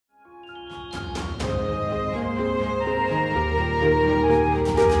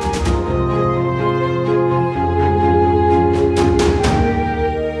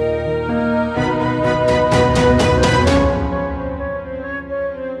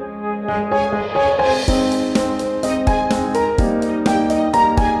Hey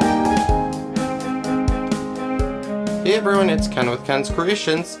everyone, it's Ken with Ken's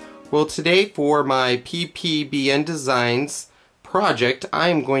Creations. Well, today for my PPBN Designs project, I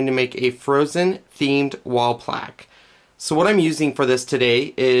am going to make a frozen themed wall plaque. So what I'm using for this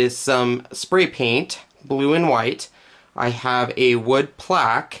today is some spray paint, blue and white. I have a wood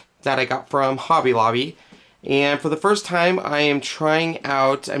plaque that I got from Hobby Lobby. And for the first time, I am trying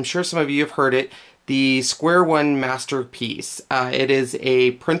out, I'm sure some of you have heard it, the Square One Masterpiece. It is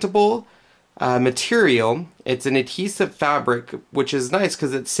a printable material. It's an adhesive fabric, which is nice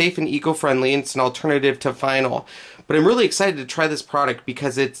because it's safe and eco-friendly, and it's an alternative to vinyl. But I'm really excited to try this product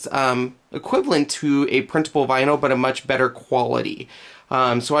because it's equivalent to a printable vinyl, but a much better quality.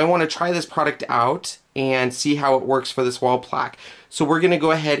 So I want to try this product out and see how it works for this wall plaque. So we're going to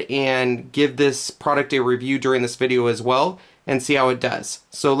go ahead and give this product a review during this video as well and see how it does.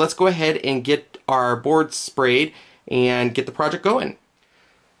 So let's go ahead and get our board sprayed and get the project going.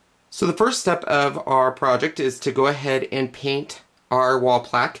 So the first step of our project is to go ahead and paint our wall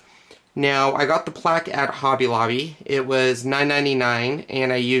plaque. Now, I got the plaque at Hobby Lobby. It was $9.99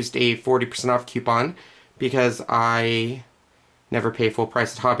 and I used a 40% off coupon because I never pay full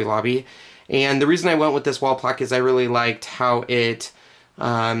price at Hobby Lobby. And the reason I went with this wall plaque is I really liked how it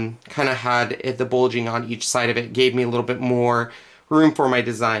kind of had the bulging on each side of it. It gave me a little bit more room for my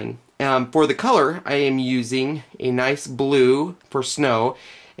design. For the color, I am using a nice blue for snow.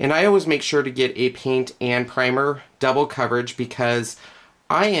 And I always make sure to get a paint and primer double coverage because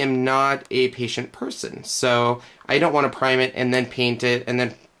I am not a patient person. So I don't want to prime it and then paint it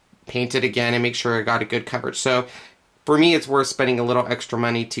again and make sure I got a good coverage. So for me, it's worth spending a little extra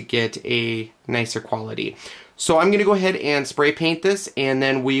money to get a nicer quality. So I'm going to go ahead and spray paint this, and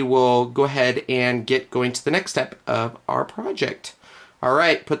then we will go ahead and get going to the next step of our project.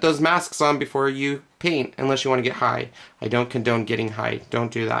 Alright, put those masks on before you paint, unless you want to get high. I don't condone getting high.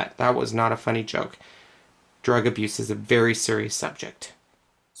 Don't do that. That was not a funny joke. Drug abuse is a very serious subject.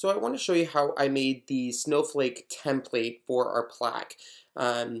 So I want to show you how I made the snowflake template for our plaque.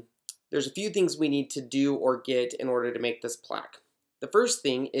 There's a few things we need to do or get in order to make this plaque. The first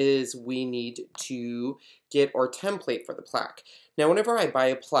thing is we need to get our template for the plaque. Now, whenever I buy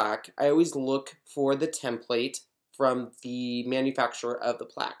a plaque, I always look for the template from the manufacturer of the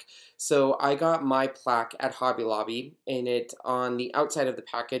plaque. So I got my plaque at Hobby Lobby, and on the outside of the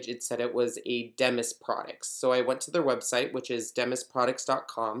package it said it was a Demis Products. So I went to their website, which is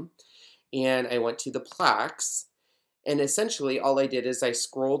demisproducts.com, and I went to the plaques, and essentially all I did is I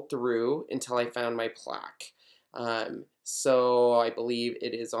scrolled through until I found my plaque. So I believe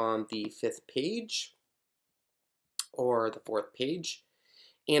it is on the 5th page or the 4th page.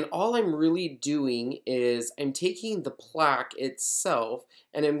 And all I'm really doing is I'm taking the plaque itself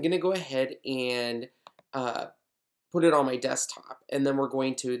and I'm going to go ahead and put it on my desktop. And then we're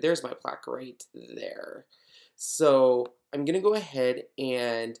going to, there's my plaque right there. So I'm going to go ahead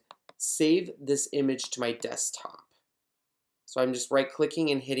and save this image to my desktop. So I'm just right-clicking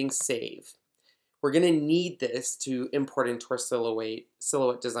and hitting save. We're going to need this to import into our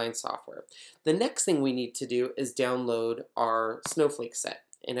Silhouette design software. The next thing we need to do is download our snowflake set.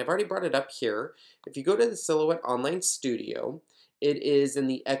 And I've already brought it up here. If you go to the Silhouette Online Studio, it is in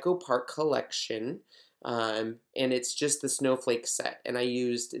the Echo Park collection, and it's just the snowflake set. And I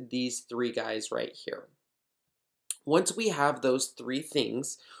used these 3 guys right here. Once we have those 3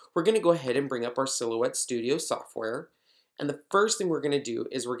 things, we're going to go ahead and bring up our Silhouette Studio software. And the first thing we're going to do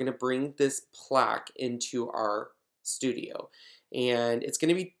is we're going to bring this plaque into our studio. And it's going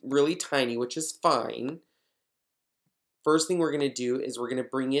to be really tiny, which is fine. First thing we're going to do is we're going to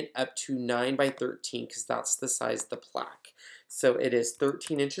bring it up to 9 by 13 because that's the size of the plaque. So it is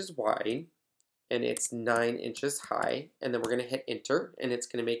 13 inches wide and it's 9 inches high. And then we're going to hit enter and it's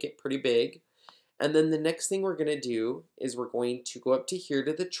going to make it pretty big. And then the next thing we're going to do is we're going to go up to here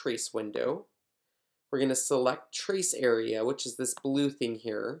to the trace window. We're going to select trace area, which is this blue thing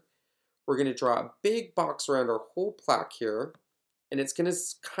here. We're going to draw a big box around our whole plaque here, and it's going to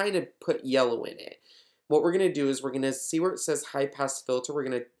kind of put yellow in it. What we're going to do is we're going to see where it says high pass filter. We're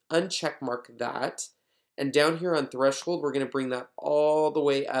going to uncheck mark that, and down here on threshold, we're going to bring that all the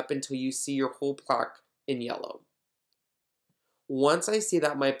way up until you see your whole plaque in yellow. Once I see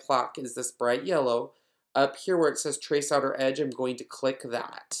that my plaque is this bright yellow, up here where it says trace outer edge, I'm going to click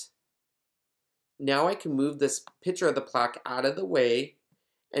that. Now I can move this picture of the plaque out of the way,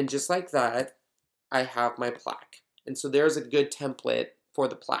 and just like that, I have my plaque. And so there's a good template for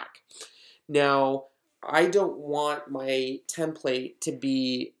the plaque. Now, I don't want my template to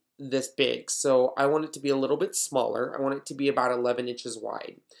be this big, so I want it to be a little bit smaller. I want it to be about 11 inches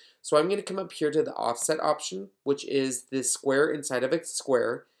wide. So I'm going to come up here to the offset option, which is this square inside of a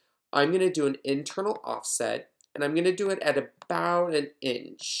square. I'm going to do an internal offset, and I'm going to do it at about an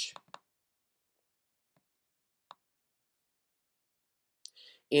inch.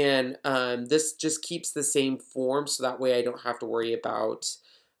 And this just keeps the same form, so that way I don't have to worry about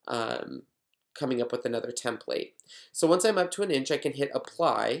coming up with another template. So once I'm up to an inch, I can hit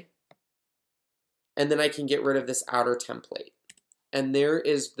apply, and then I can get rid of this outer template. And there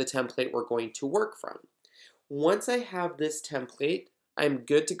is the template we're going to work from. Once I have this template, I'm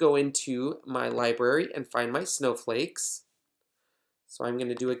good to go into my library and find my snowflakes. So I'm going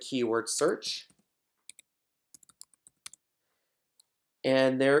to do a keyword search.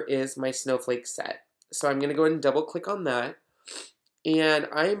 And there is my snowflake set. So I'm going to go ahead and double click on that. And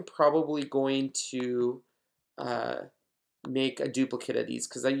I'm probably going to make a duplicate of these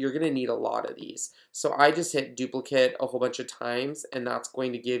because you're going to need a lot of these. So I just hit duplicate a whole bunch of times, and that's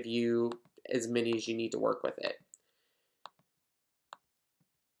going to give you as many as you need to work with it.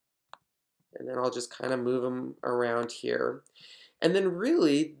 And then I'll just kind of move them around here. And then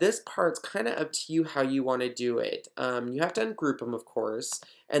really, this part's kind of up to you how you want to do it. You have to ungroup them, of course.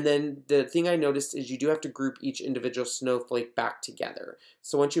 And then the thing I noticed is you do have to group each individual snowflake back together.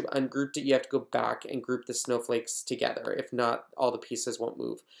 So once you've ungrouped it, you have to go back and group the snowflakes together. If not, all the pieces won't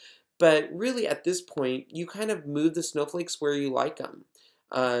move. But really, at this point, you kind of move the snowflakes where you like them.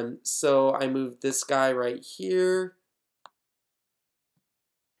 So I moved this guy right here.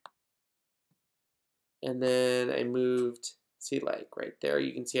 And then I moved... See, like right there,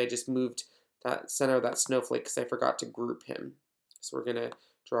 you can see I just moved that center of that snowflake because I forgot to group him. So we're going to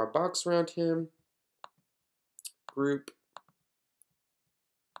draw a box around him, group,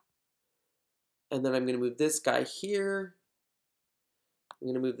 and then I'm going to move this guy here. I'm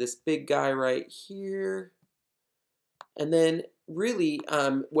going to move this big guy right here. And then really,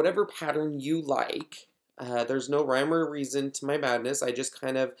 whatever pattern you like, there's no rhyme or reason to my madness. I just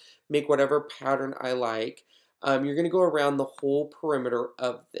kind of make whatever pattern I like. You're going to go around the whole perimeter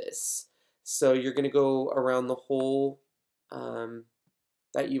of this. So you're going to go around the whole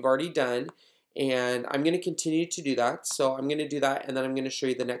that you've already done. And I'm going to continue to do that. So I'm going to do that, and then I'm going to show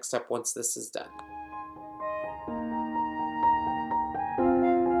you the next step once this is done.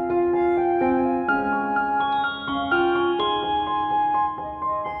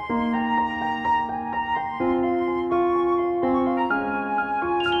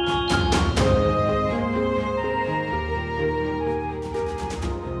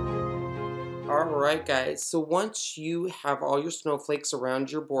 Alright guys, so once you have all your snowflakes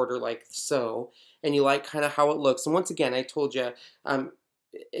around your border like so, and you like kind of how it looks, and once again I told you,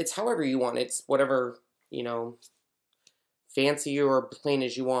 it's however you want, it's whatever, you know, fancy or plain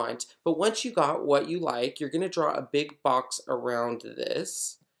as you want, but once you got what you like, you're going to draw a big box around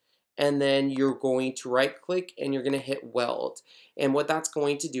this, and then you're going to right click and you're going to hit weld. And what that's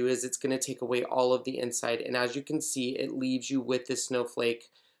going to do is it's going to take away all of the inside, and as you can see, it leaves you with this snowflake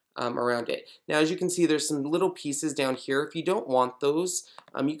around it. Now, as you can see, there's some little pieces down here. If you don't want those,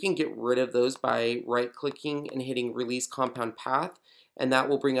 you can get rid of those by right clicking and hitting release compound path, and that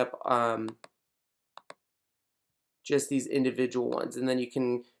will bring up just these individual ones, and then you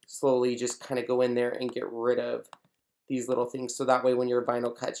can slowly just kind of go in there and get rid of these little things, so that way when your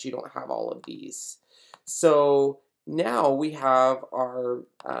vinyl cuts, you don't have all of these. So now we have our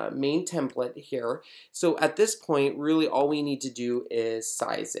main template here. So at this point, really all we need to do is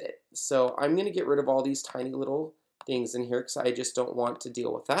size it. So I'm going to get rid of all these tiny little things in here because I just don't want to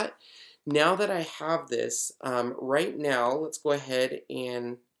deal with that. Now that I have this, right now, let's go ahead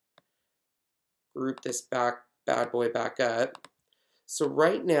and group this bad boy back up. So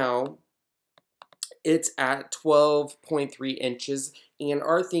right now, it's at 12.3 inches, and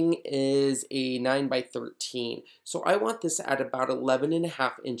our thing is a 9 by 13. So I want this at about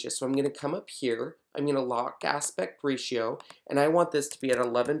 11.5 inches. So I'm going to come up here, I'm going to lock aspect ratio, and I want this to be at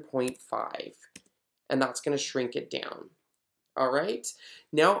 11.5. And that's going to shrink it down. All right,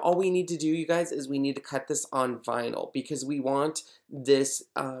 now all we need to do, you guys, is we need to cut this on vinyl because we want this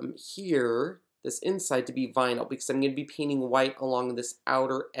here, this inside, to be vinyl because I'm going to be painting white along this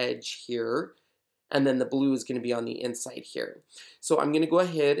outer edge here. And then the blue is going to be on the inside here. So I'm going to go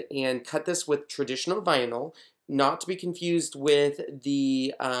ahead and cut this with traditional vinyl, not to be confused with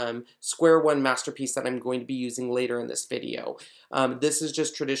the square one masterpiece that I'm going to be using later in this video. This is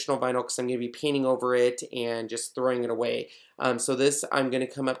just traditional vinyl because I'm going to be painting over it and just throwing it away. So this, I'm going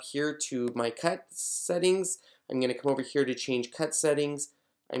to come up here to my cut settings. I'm going to come over here to change cut settings.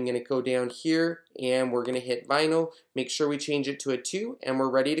 I'm going to go down here and we're going to hit vinyl, make sure we change it to a 2, and we're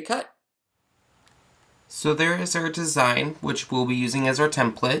ready to cut. So there is our design, which we'll be using as our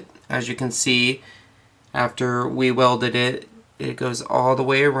template. As you can see, after we welded it, it goes all the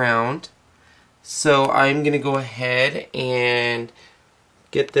way around. So I'm going to go ahead and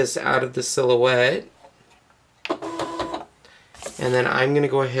get this out of the silhouette. And then I'm going to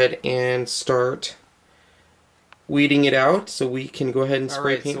go ahead and start weeding it out so we can go ahead and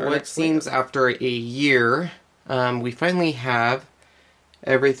spray paint. So it seems after a year, we finally have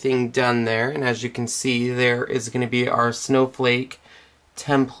everything done there. And as you can see, there is going to be our snowflake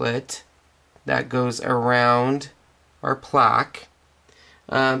template that goes around our plaque.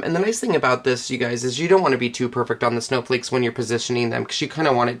 And the nice thing about this, you guys, is you don't want to be too perfect on the snowflakes when you're positioning them, because you kind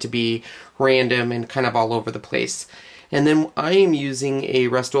of want it to be random and kind of all over the place. And then I am using a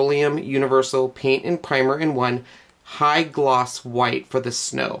Rust-Oleum Universal Paint and Primer in 1 high gloss white for the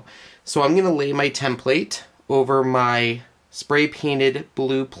snow. So I'm going to lay my template over my spray painted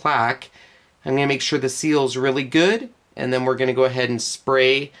blue plaque. I'm going to make sure the seal is really good, and then we're going to go ahead and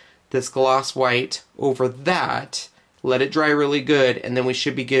spray this gloss white over that. Let it dry really good, and then we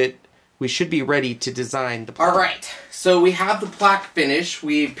should be ready to design the plaque. Alright, so we have the plaque finished.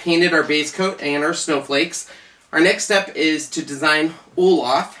 We've painted our base coat and our snowflakes. Our next step is to design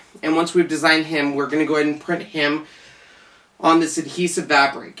Olaf, and once we've designed him, we're going to go ahead and print him on this adhesive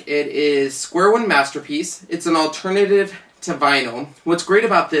fabric. It is Square One Masterpiece. It's an alternative to vinyl. What's great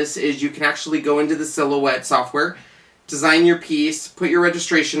about this is you can actually go into the Silhouette software, design your piece, put your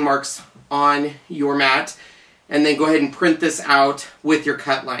registration marks on your mat, and then go ahead and print this out with your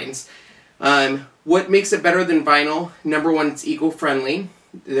cut lines. What makes it better than vinyl? Number one, it's eco-friendly.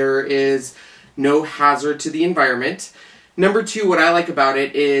 There is no hazard to the environment. Number two, what I like about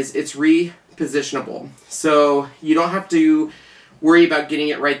it is it's repositionable. So you don't have to worry about getting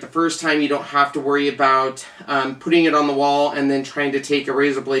it right the first time. You don't have to worry about putting it on the wall and then trying to take a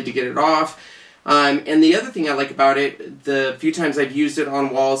razor blade to get it off. And the other thing I like about it, the few times I've used it on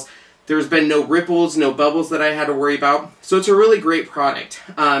walls, there's been no ripples, no bubbles that I had to worry about. So it's a really great product.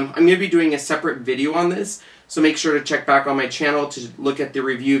 I'm going to be doing a separate video on this, so make sure to check back on my channel to look at the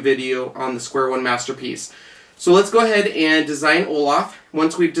review video on the Square One Masterpiece. So let's go ahead and design Olaf.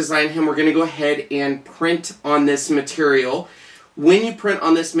 Once we've designed him, we're going to go ahead and print on this material. When you print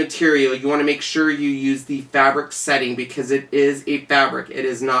on this material, you want to make sure you use the fabric setting, because it is a fabric. It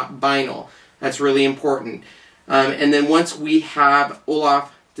is not vinyl. That's really important. And then once we have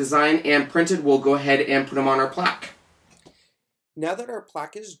Olaf designed and printed, we'll go ahead and put them on our plaque. Now that our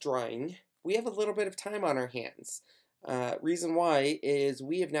plaque is drying, we have a little bit of time on our hands. Reason why is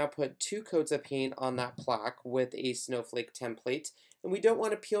we have now put 2 coats of paint on that plaque with a snowflake template, and we don't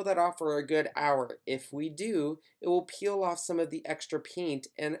want to peel that off for a good hour. If we do, it will peel off some of the extra paint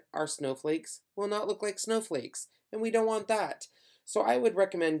and our snowflakes will not look like snowflakes, and we don't want that. So I would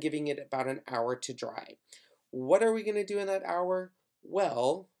recommend giving it about an hour to dry. What are we going to do in that hour?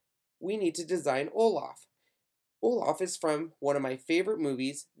 Well, we need to design Olaf. Olaf is from one of my favorite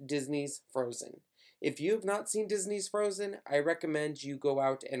movies, Disney's Frozen. If you have not seen Disney's Frozen, I recommend you go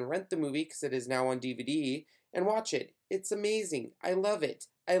out and rent the movie, because it is now on DVD, and watch it. It's amazing. I love it.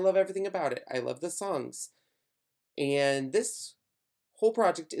 I love everything about it. I love the songs. And this whole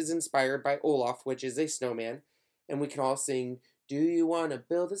project is inspired by Olaf, which is a snowman, and we can all sing, "Do you want to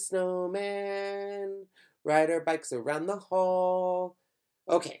build a snowman? Ride our bikes around the hall."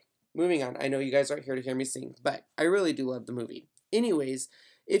 Okay, moving on. I know you guys aren't here to hear me sing, but I really do love the movie. Anyways,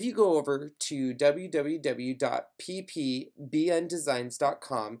 if you go over to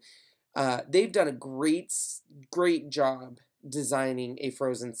www.ppbndesigns.com, they've done a great job designing a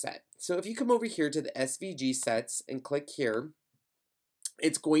Frozen set. So if you come over here to the SVG sets and click here,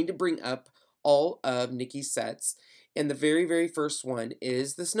 it's going to bring up all of Nikki's sets. And the very first one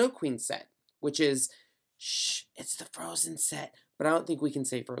is the Snow Queen set, which is, it's the Frozen set. But I don't think we can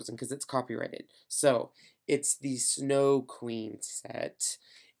say Frozen because it's copyrighted. So it's the Snow Queen set.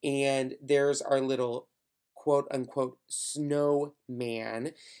 And there's our little quote-unquote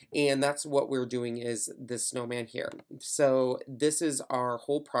snowman. And that's what we're doing, is the snowman here. So this is our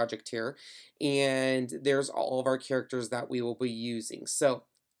whole project here. And there's all of our characters that we will be using. So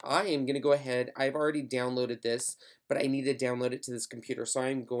I am going to go ahead. I've already downloaded this, but I need to download it to this computer. So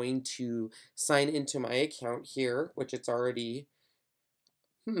I'm going to sign into my account here, which it's already...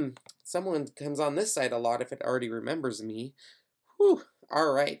 someone comes on this side a lot if it already remembers me. Whew.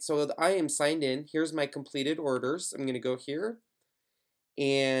 Alright, so I am signed in. Here's my completed orders. I'm going to go here.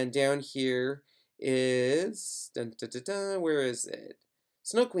 And down here is... where is it?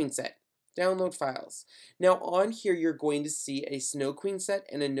 Snow Queen set. Download files. Now on here you're going to see a Snow Queen set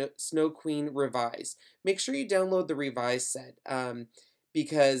and a Snow Queen revised. Make sure you download the revised set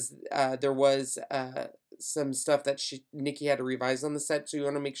because there was some stuff that Nikki had to revise on the set, so you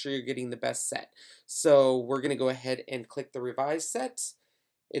want to make sure you're getting the best set. So we're going to go ahead and click the revised set.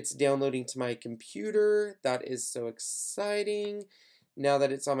 It's downloading to my computer. That is so exciting. Now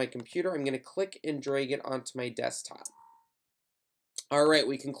that it's on my computer, I'm going to click and drag it onto my desktop. Alright,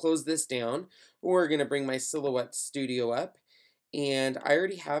 we can close this down. We're going to bring my Silhouette Studio up. And I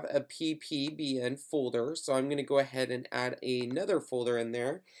already have a PPBN folder, so I'm going to go ahead and add another folder in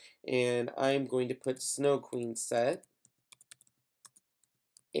there. And I'm going to put Snow Queen Set,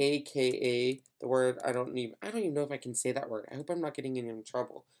 aka the word I don't even know if I can say that word. I hope I'm not getting in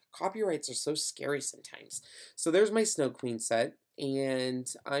trouble. Copyrights are so scary sometimes. So there's my Snow Queen set,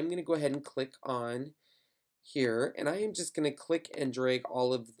 and I'm going to go ahead and click on here, and I am just going to click and drag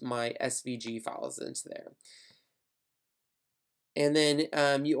all of my SVG files into there. And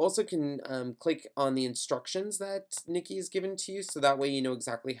then you also can click on the instructions that Nikki has given to you, so that way you know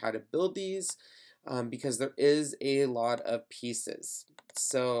exactly how to build these, because there is a lot of pieces.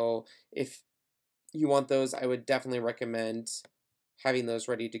 So if you want those, I would definitely recommend having those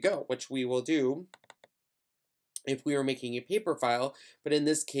ready to go, which we will do if we were making a paper file, but in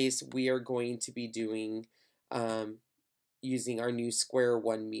this case we are going to be doing using our new Square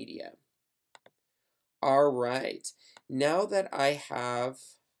One media. Alright, now that I have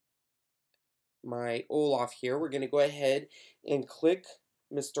my Olaf here, we're going to go ahead and click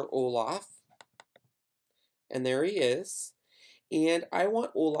Mr. Olaf, and there he is. And I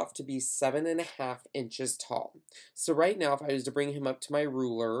want Olaf to be 7.5 inches tall. So right now, if I was to bring him up to my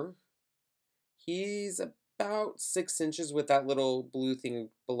ruler, he's about 6 inches with that little blue thing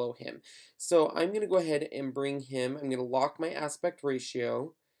below him. So I'm going to go ahead and bring him, I'm going to lock my aspect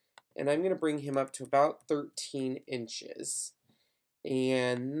ratio, and I'm going to bring him up to about 13 inches.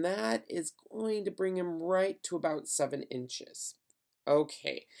 And that is going to bring him right to about 7 inches.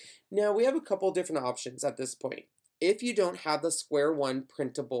 Okay, now we have a couple different options at this point. If you don't have the Square One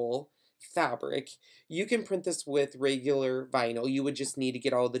printable fabric, you can print this with regular vinyl. You would just need to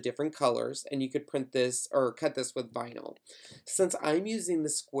get all the different colors, and you could print this or cut this with vinyl. Since I'm using the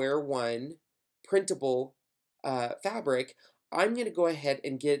Square One printable fabric, I'm going to go ahead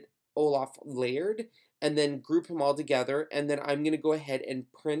and get Olaf layered and then group him all together, and then I'm going to go ahead and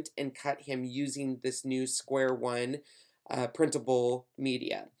print and cut him using this new Square One printable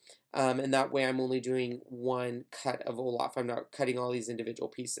media. And that way I'm only doing one cut of Olaf. I'm not cutting all these individual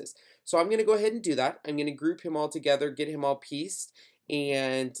pieces. So I'm going to go ahead and do that. I'm going to group him all together, get him all pieced,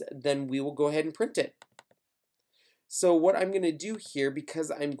 and then we will go ahead and print it. So what I'm going to do here,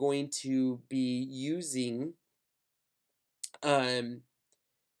 because I'm going to be using him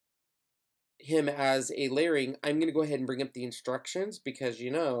as a layering, I'm going to go ahead and bring up the instructions because,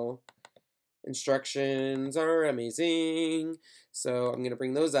 you know, instructions are amazing. So I'm going to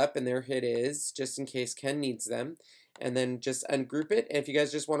bring those up, and there it is, just in case Ken needs them. And then just ungroup it. And if you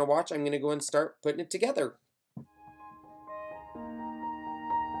guys just want to watch, I'm going to go and start putting it together.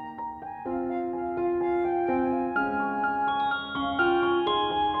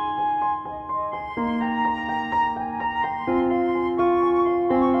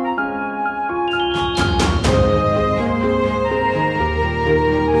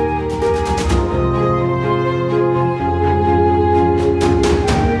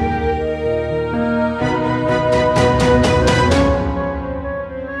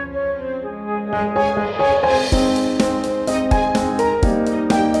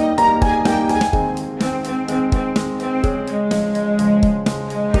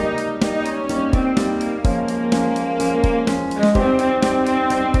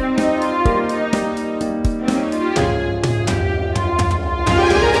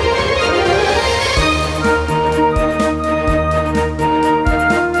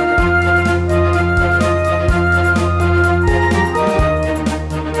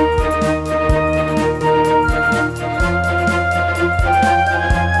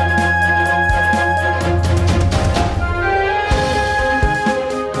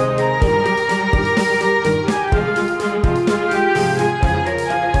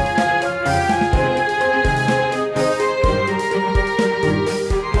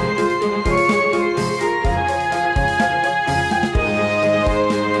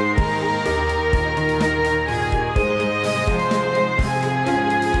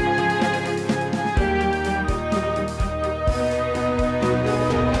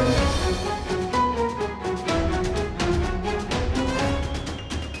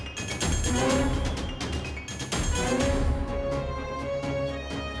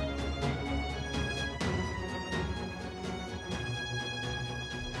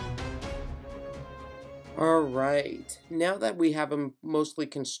 Alright, now that we have them mostly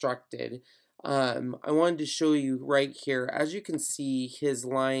constructed, I wanted to show you right here. As you can see, his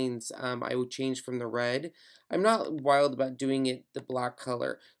lines, I would change from the red. I'm not wild about doing it the black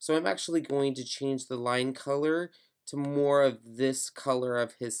color, so I'm actually going to change the line color to more of this color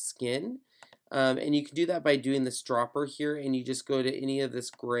of his skin. And you can do that by doing this dropper here, and you just go to any of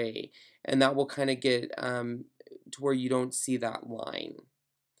this gray, and that will kind of get to where you don't see that line.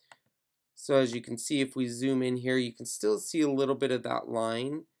 So as you can see, if we zoom in here, you can still see a little bit of that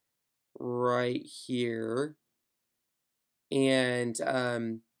line right here. And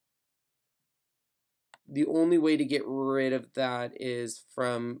the only way to get rid of that is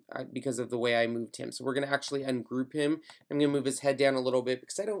from because of the way I moved him. So we're going to actually ungroup him. I'm going to move his head down a little bit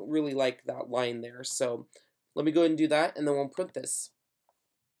because I don't really like that line there. So let me go ahead and do that, and then we'll print this.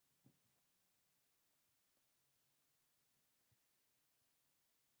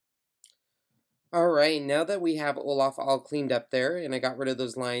 Alright, now that we have Olaf all cleaned up there, and I got rid of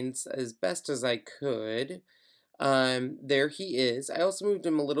those lines as best as I could, there he is. I also moved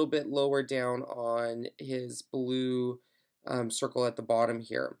him a little bit lower down on his blue circle at the bottom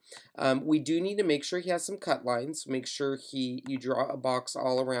here. We do need to make sure he has some cut lines. Make sure you draw a box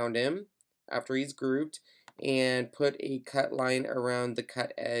all around him after he's grouped, and put a cut line around the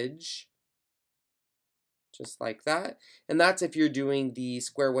cut edge. Just like that. And that's if you're doing the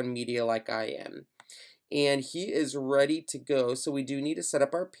square one media like I am. And he is ready to go. So we do need to set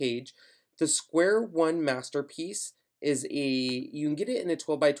up our page. The square one masterpiece is you can get it in a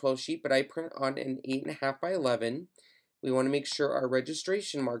 12 by 12 sheet, but I print on an 8.5 by 11. We want to make sure our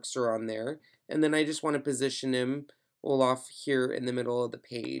registration marks are on there. And then I just want to position him Olaf here in the middle of the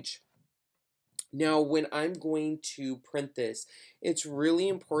page. Now, when I'm going to print this, it's really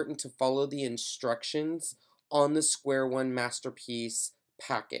important to follow the instructions on the Square One Masterpiece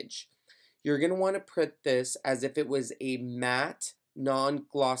package. You're going to want to print this as if it was a matte,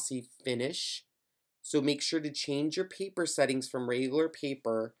 non-glossy finish. So make sure to change your paper settings from regular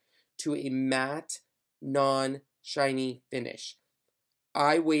paper to a matte, non-shiny finish.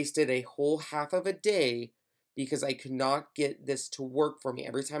 I wasted a whole half of a day because I could not get this to work for me.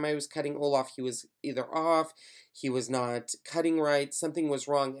 Every time I was cutting Olaf, he was either off, he was not cutting right, something was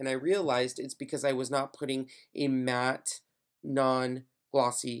wrong, and I realized it's because I was not putting a matte,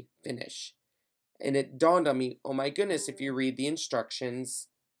 non-glossy finish. And it dawned on me, oh my goodness, if you read the instructions,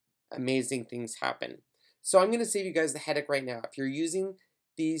 amazing things happen. So I'm going to save you guys the headache right now. If you're using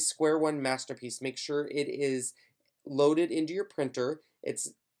the Square One Masterpiece, make sure it is loaded into your printer.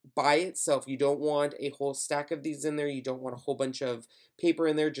 It's by itself. You don't want a whole stack of these in there. You don't want a whole bunch of paper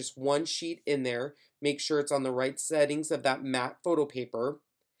in there. Just one sheet in there. Make sure it's on the right settings of that matte photo paper.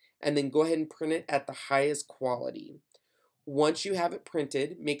 And then go ahead and print it at the highest quality. Once you have it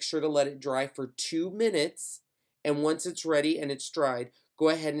printed, make sure to let it dry for 2 minutes. And once it's ready and it's dried, go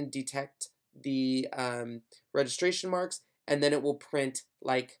ahead and detect the registration marks, and then it will print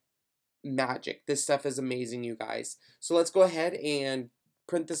like magic. This stuff is amazing, you guys. So let's go ahead and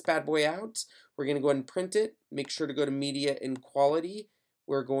print this bad boy out. We're going to go ahead and print it. Make sure to go to Media and Quality.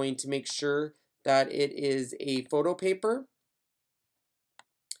 We're going to make sure that it is a photo paper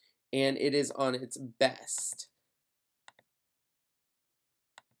and it is on its best.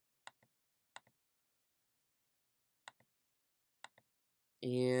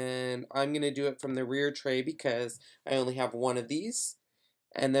 And I'm going to do it from the rear tray because I only have one of these.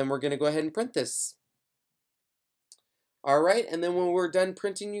 And then we're going to go ahead and print this. Alright, and then when we're done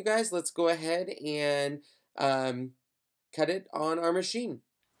printing, you guys, let's go ahead and cut it on our machine.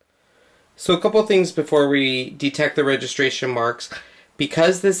 So a couple things before we detect the registration marks.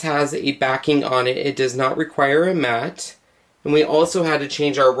 Because this has a backing on it, it does not require a mat. And we also had to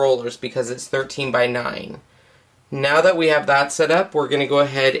change our rollers because it's 13 by 9. Now that we have that set up, we're going to go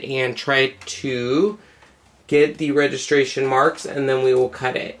ahead and try to get the registration marks, and then we will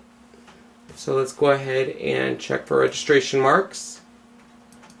cut it. So let's go ahead and check for registration marks.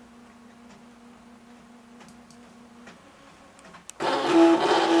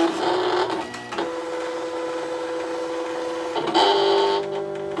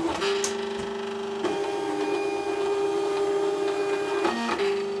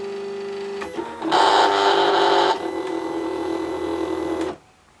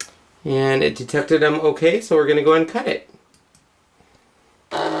 And it detected them okay, so we're going to go ahead and cut it.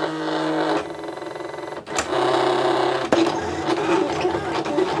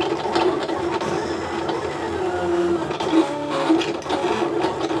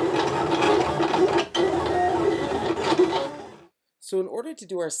 So in order to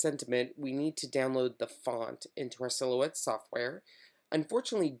do our sentiment, we need to download the font into our Silhouette software.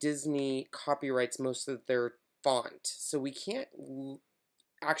 unfortunately Disney copyrights most of their font, so we can't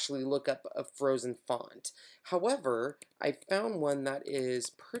actually look up a Frozen font. However, I found one that is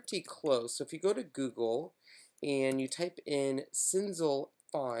pretty close. So if you go to Google and you type in Cinzel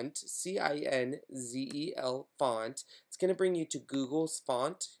font, Cinzel font, it's going to bring you to Google's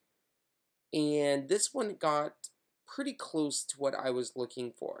font. And this one got pretty close to what I was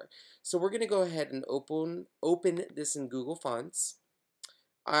looking for. So we're going to go ahead and open this in Google Fonts.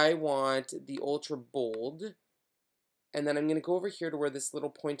 I want the ultra bold. And then I'm going to go over here to where this little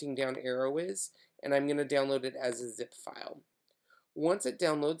pointing down arrow is, and I'm going to download it as a zip file. Once it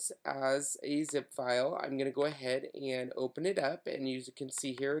downloads as a zip file, I'm going to go ahead and open it up, and as you can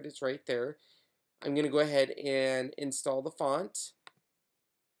see here, it is right there. I'm going to go ahead and install the font.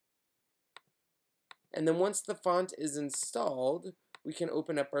 And then once the font is installed, we can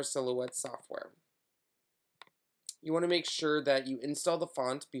open up our Silhouette software. You want to make sure that you install the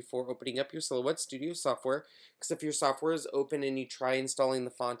font before opening up your Silhouette Studio software, because if your software is open and you try installing the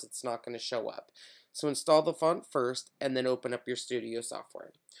font, it's not going to show up. So install the font first and then open up your Studio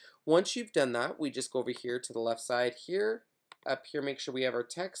software. Once you've done that, we just go over here to the left side here. Up here, make sure we have our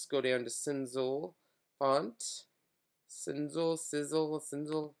text. Go down to Cinzel font.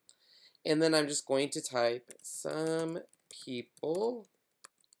 Cinzel. And then I'm just going to type, "Some people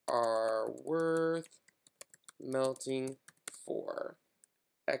are worth melting for,"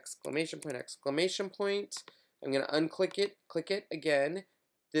 exclamation point, exclamation point. I'm going to unclick it, click it again.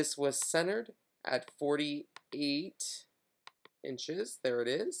 This was centered at 48 inches. There it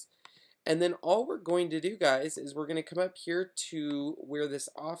is. And then all we're going to do, guys, is we're going to come up here to where this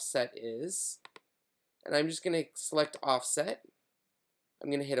offset is. And I'm just going to select offset.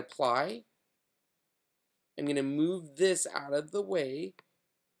 I'm going to hit apply. I'm going to move this out of the way.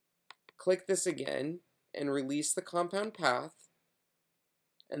 Click this again and release the compound path,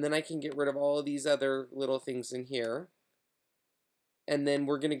 and then I can get rid of all of these other little things in here. And then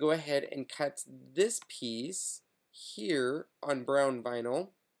we're going to go ahead and cut this piece here on brown vinyl.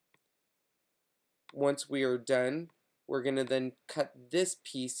 Once we are done, we're going to then cut this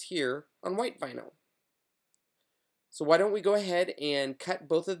piece here on white vinyl. So why don't we go ahead and cut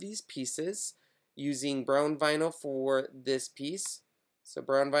both of these pieces using brown vinyl for this piece. So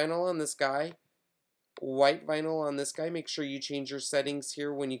brown vinyl on this guy, white vinyl on this guy. Make sure you change your settings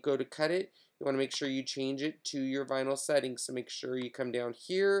here when you go to cut it. You want to make sure you change it to your vinyl settings. So make sure you come down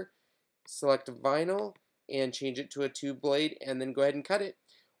here, select vinyl, and change it to a 2-blade, and then go ahead and cut it.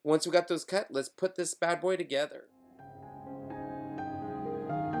 Once we got those cut, let's put this bad boy together.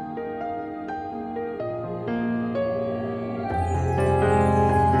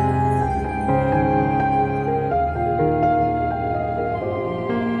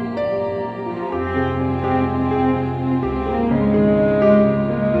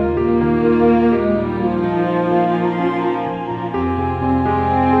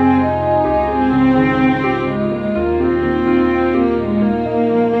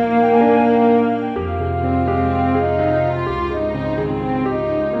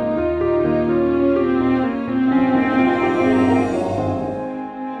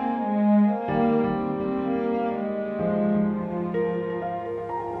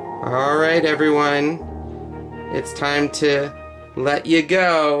 Alright everyone, it's time to let you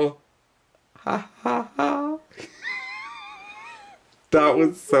go. Ha ha ha. That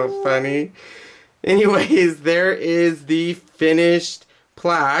was so funny. Anyways, there is the finished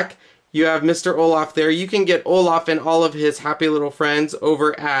plaque. You have Mr. Olaf there. You can get Olaf and all of his happy little friends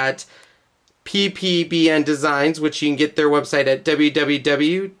over at PPBN Designs, which you can get their website at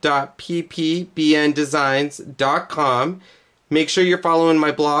www.ppbndesigns.com. Make sure you're following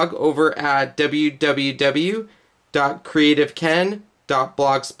my blog over at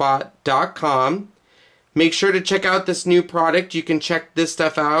www.creativeken.blogspot.com. Make sure to check out this new product. You can check this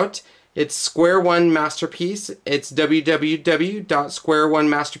stuff out. It's Square One Masterpiece. It's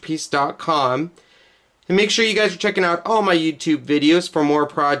www.squareonemasterpiece.com. And make sure you guys are checking out all my YouTube videos for more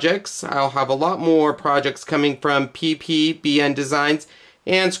projects. I'll have a lot more projects coming from PPBN Designs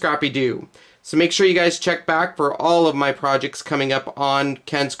and Scrappy-Doo. So make sure you guys check back for all of my projects coming up on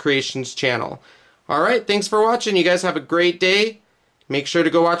Ken's Creations channel. Alright, thanks for watching. You guys have a great day. Make sure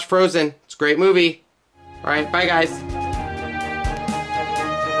to go watch Frozen. It's a great movie. Alright, bye guys.